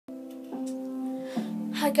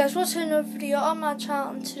Hi guys, what's another video on my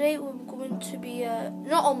channel, and today we're going to be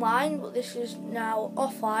not online, but this is now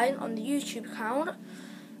offline on the YouTube account,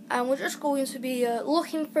 and we're just going to be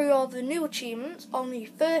looking through all the new achievements, only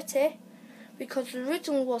 30, because the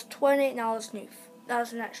original was 20, now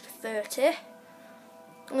there's an extra 30,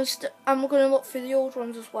 and we're going to look through the old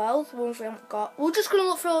ones as well, the ones we haven't got. We're just going to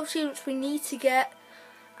look through all the achievements we need to get,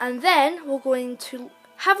 and then we're going to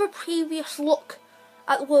have a previous look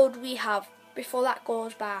at the world we have before that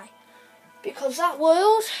goes by, because that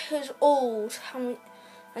world is old, and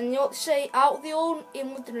you ought to say out of the old,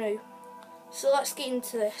 in with the new. So let's get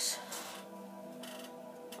into this.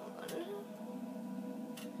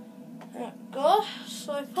 There we go.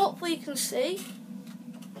 So hopefully you can see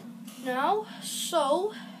now.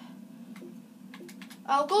 So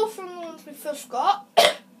I'll go from the ones we first got.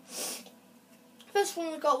 First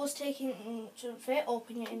one we got was taking an instrument fair,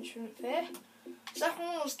 open your instrument fair. Second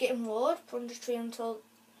one was getting wood, punch a tree until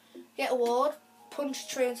get a wood, punch a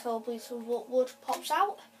tree until a piece of wood pops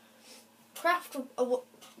out. Craft a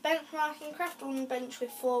benchmarking, craft one bench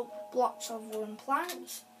with 4 blocks of wooden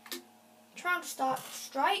planks. Try to start a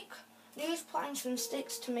strike. Use planks and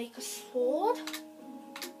sticks to make a sword.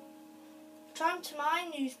 Time to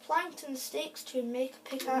mine, use planks and sticks to make a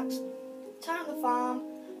pickaxe. Time to farm,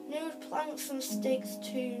 use planks and sticks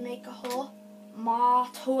to make a hoe. More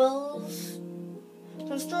tools.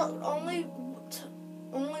 Construct only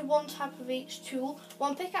one type of each tool.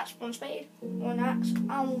 1 pickaxe, 1 spade, 1 axe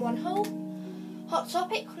and 1 hoe. Hot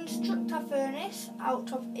topic, construct a furnace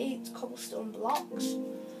out of 8 cobblestone blocks.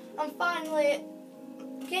 And finally,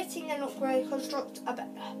 getting an upgrade, construct a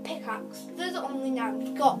pickaxe. They're the only now we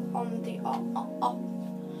got on the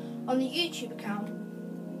YouTube account.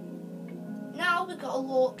 Now we've got a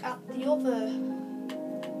look at the other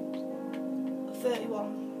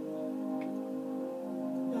 31.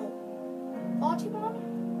 41?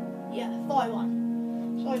 Yeah,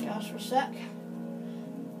 41. Sorry guys for a sec.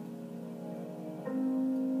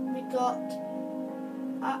 We got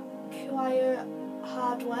acquire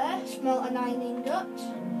hardware, smelt an iron ingot,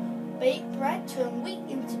 bake bread, turn wheat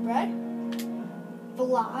into bread,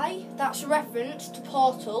 fly, that's a reference to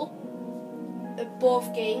Portal of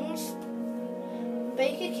both games,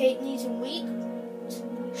 bake a cake using wheat,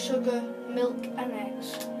 sugar, milk and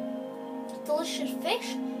eggs, delicious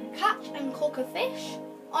fish, catch and cook a fish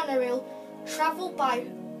on a reel, travel by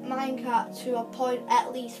minecart to a point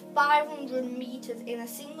at least 500 meters in a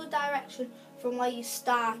single direction from where you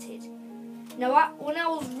started. Now, when I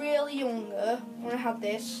was really younger, when I had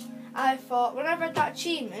this, I thought, when I read that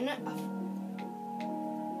achievement,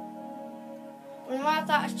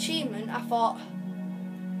 I thought,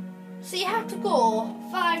 so you have to go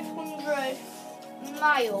 500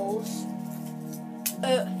 miles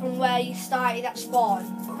from where you started at spawn.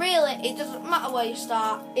 But really, it doesn't matter where you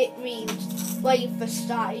start, it means where you first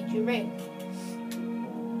started you're in.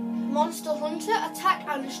 Monster hunter, attack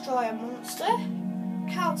and destroy a monster.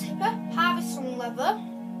 Cow tipper, harvest some leather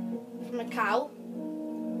from a cow.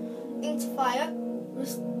 Into fire,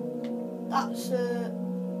 that's 2, 4,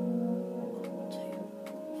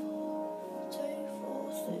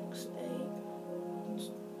 6, 8,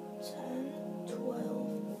 10,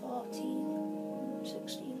 12, 14,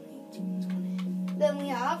 16, 18, 20. Then we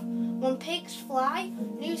have 1 pig's fly,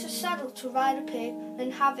 use a saddle to ride a pig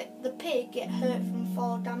and have the pig get hurt from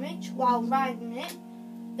fall damage while riding it.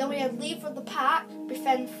 Then we have leader of the pack,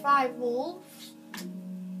 befriend 5 wolves.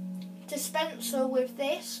 Dispenser with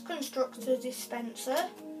this, construct a dispenser.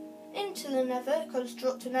 Into the nether,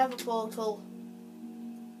 construct a nether portal.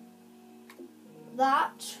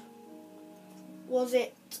 That was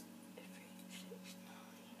it.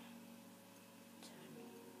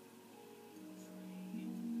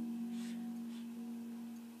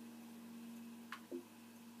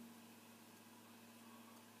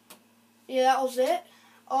 Yeah, that was it.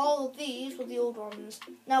 All of these were the old ones.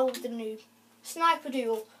 Now with the new. Sniper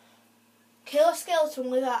duel. Kill a skeleton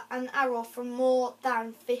with an arrow from more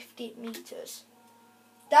than 50 meters.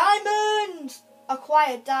 Diamonds!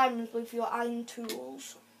 Acquire diamonds with your iron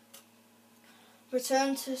tools.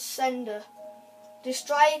 Return to sender.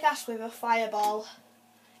 Destroy a gas with a fireball.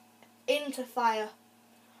 Into fire.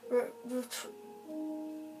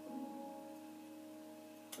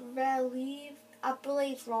 Relieve a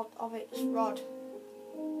blaze rod of its rod.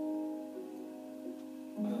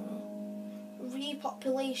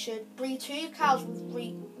 Repopulation. Breed 2 cows with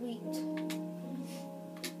wheat.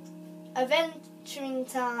 Adventuring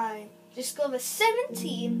time. Discover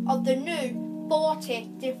 17 of the new 40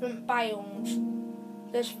 different biomes.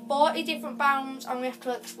 There's 40 different biomes and we have to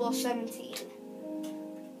explore 17.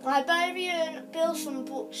 Librarian, build some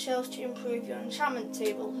bookshelves to improve your enchantment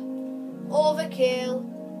table. Overkill,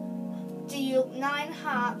 deal 9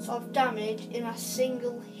 hearts of damage in a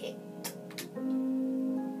single hit.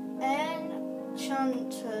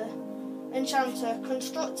 Enchanter,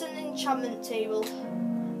 construct an enchantment table.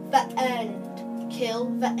 The End, kill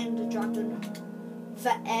the Ender Dragon.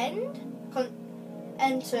 The End,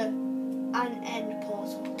 enter an end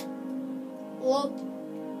portal.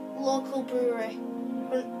 Local brewery,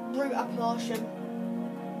 brew a potion.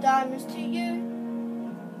 Diamonds to you.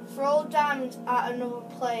 Throw diamonds at another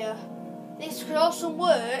player. This could also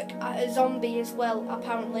work at a zombie as well,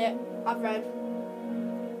 apparently, I've read.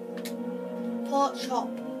 Pork chop.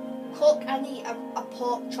 Cook and eat a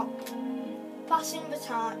pork chop. Passing the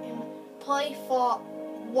time. Play for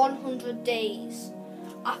 100 days.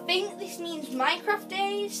 I think this means Minecraft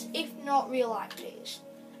days, if not real life days.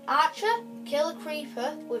 Archer, kill a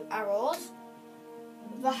creeper with arrows.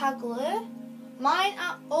 The Haggler, mine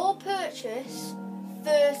at all purchase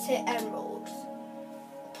 30 emeralds.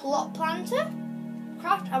 Plot planter,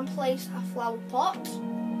 craft and place a flower pot.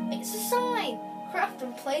 It's a sign, craft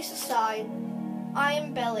and place a sign.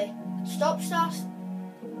 Iron belly, stop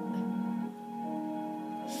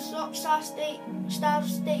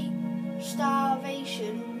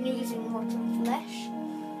starvation using rotten flesh.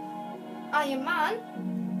 Iron man,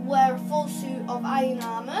 wear a full suit of iron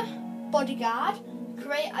armour. Bodyguard,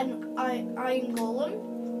 create an iron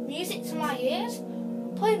golem. Music to my ears,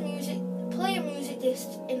 play a music disc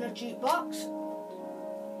in a jukebox.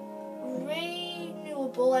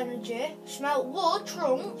 Renewable energy, smelt wood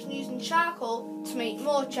trunks using charcoal to make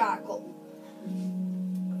more charcoal.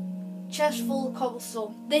 Chest full of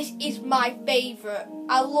cobblestone. This is my favourite.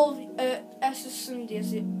 I love Sunday.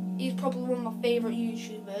 He's probably one of my favourite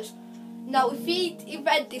YouTubers. Now, if he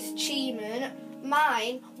read this achievement,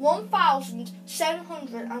 mine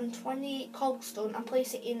 1,728 cobblestone and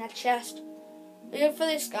place it in a chest. Look for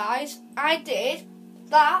this, guys. I did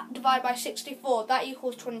that divided by 64. That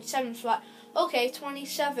equals 27. So like, okay,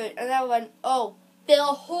 27. And then I went, oh, fill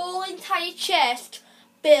a whole entire chest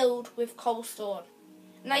build with cobblestone.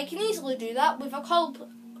 Now you can easily do that with a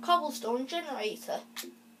cobblestone generator.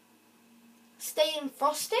 Staying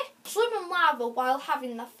frosty, swim in lava while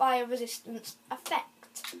having the fire resistance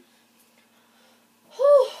effect.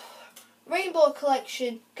 Rainbow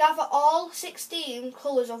collection, gather all 16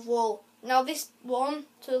 colours of wool. Now this one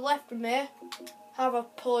to the left of me have a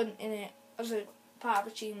pun in it as a part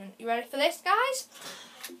of achievement. You ready for this, guys?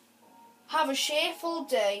 Have a cheerful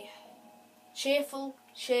day. Cheerful,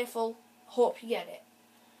 hope you get it.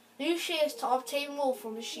 New shears to obtain wool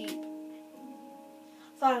from a sheep.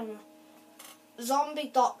 Finally,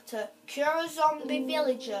 zombie doctor, cure a zombie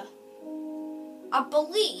villager. I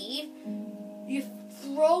believe you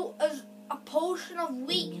throw a potion of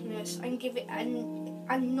weakness and give it a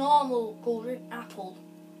normal golden apple.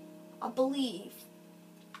 I believe.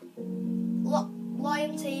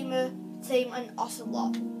 Lion tamer, tame an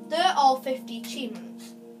ocelot. They're all 50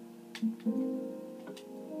 achievements.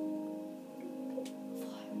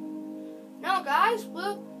 Now, guys,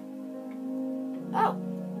 oh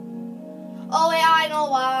wait, I know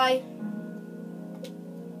why.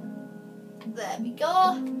 There we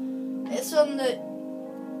go.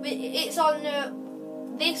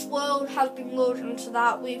 This world has been loaded into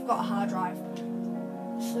that. We've got a hard drive.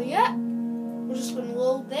 So yeah, we're just going to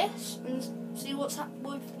load this and see what's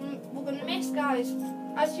we're going to miss, guys.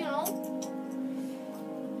 As you know,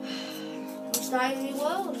 we're starting a new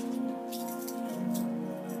world.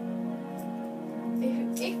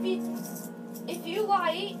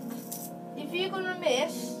 If you're gonna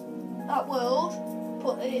miss that world,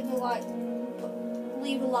 put it in the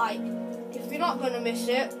leave a like. If you're not gonna miss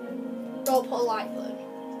it, don't put a like button.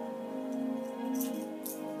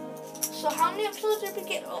 So how many episodes did we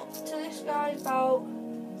get up to this, guys? About,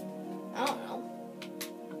 I don't know.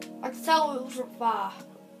 I can tell it wasn't far.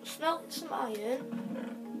 Smelting some iron.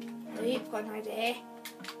 Wait, I've got an idea.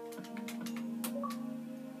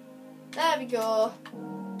 There we go.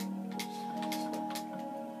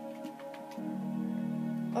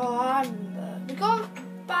 Oh, I remember. We got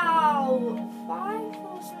about 5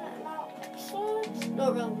 or something about episodes.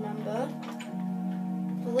 Don't really remember.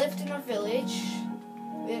 We lived in a village.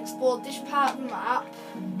 We explored this part of the map.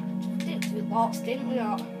 Didn't do lots, didn't we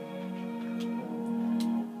not?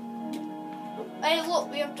 Hey, look,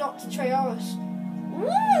 we have Dr. Trayaurus.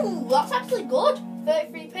 Ooh, that's actually good.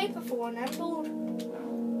 33 paper for 1 emerald.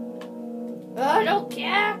 I don't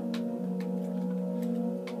care.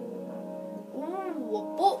 Ooh, a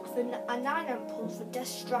book for a 9 emerald for Death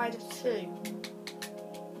Strider 2.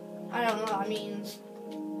 I don't know what that means.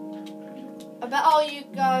 A bet all you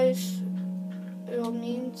guys who are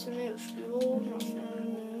mean to me at school,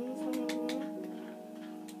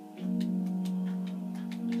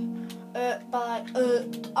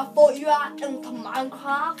 I thought you were into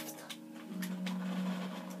Minecraft.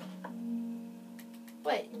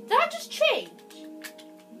 Wait, did that just change?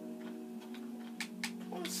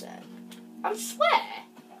 One sec. I swear,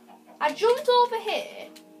 I jumped over here.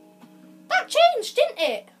 That changed, didn't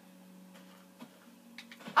it?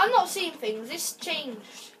 I'm not seeing things. This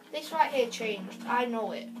changed. This right here changed. I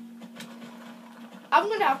know it. I'm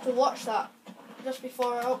going to have to watch that just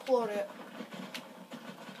before I upload it.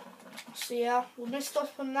 So yeah, we'll miss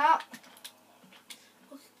stuff from that.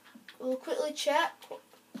 We'll quickly check.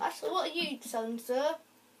 Actually, what are you selling, sir?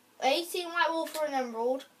 18 white wool for an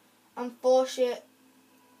emerald and 4 shit.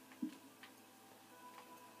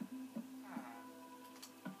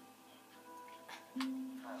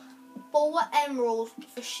 Four emeralds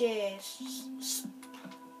for shares.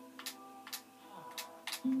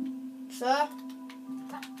 Sir,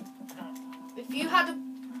 if you had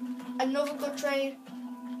another good trade,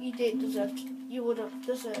 you would have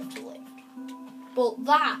deserved to live. But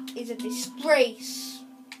that is a disgrace.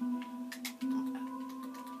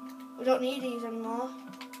 We don't need these anymore.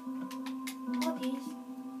 What are these?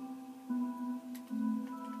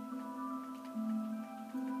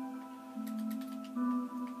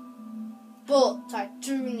 But I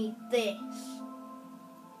do need this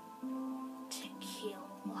to kill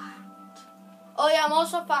that. Oh yeah, I'm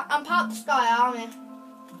part of the Sky Army.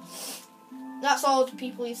 That's all the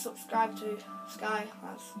people you subscribe to. Sky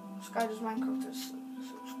does Minecraft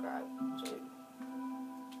subscribe to.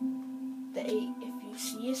 If you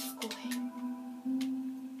see a squid,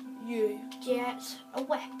 you get a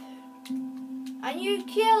weapon and you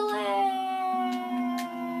kill it.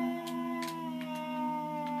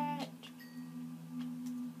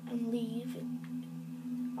 Leave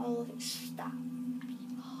all of its stuff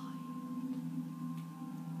behind.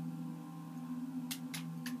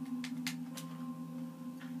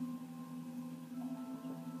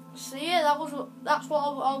 So yeah, that's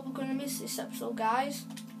what we're gonna miss this episode, guys.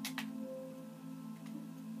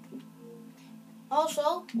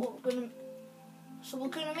 Also, we're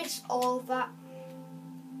gonna miss all of that.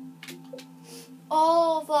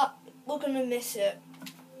 All of that, we're gonna miss it.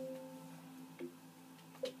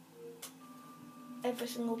 Every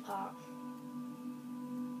single part.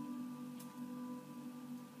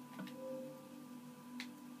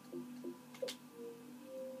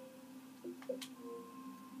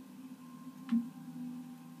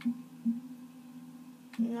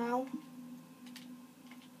 Now,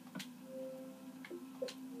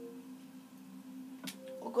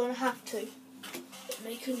 we're going to have to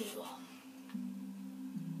make a new one.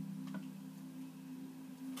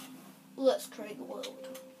 Let's create the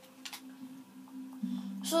world.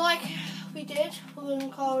 So like we did, we're going to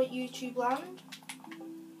call it YouTube Land.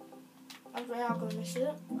 I'm going to miss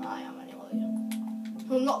it. I am anyway.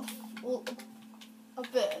 Well, a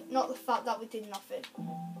bit. Not the fact that we did nothing.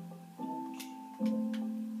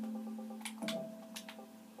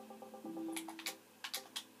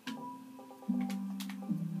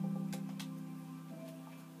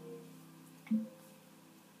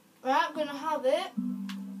 Right, I'm going to have it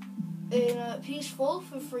in peaceful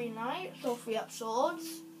for 3 nights or 3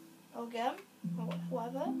 episodes again or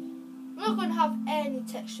whatever. I'm not going to have any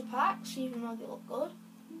texture packs even though they look good.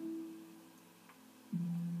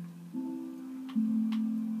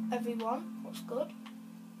 Everyone looks good.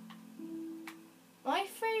 My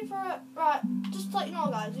favourite, right, just to let you know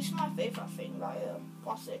guys, this is my favourite thing right here,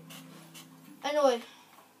 classic. Anyway.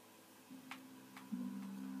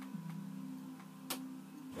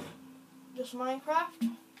 Just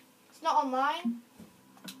Minecraft. It's not online.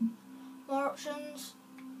 More options.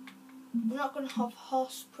 We're not going to have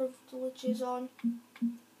horse privileges on.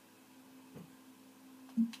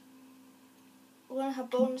 We're going to have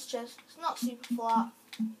bonus chests. It's not super flat.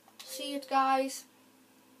 See it, guys.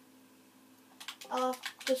 I'll have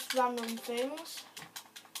just random things.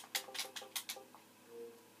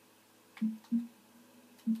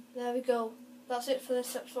 There we go. That's it for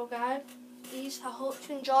this episode, guys. Please, I hope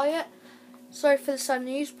you enjoy it. Sorry for the sad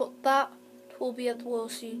news, but that will be at the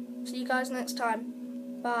world. See you guys next time.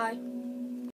 Bye.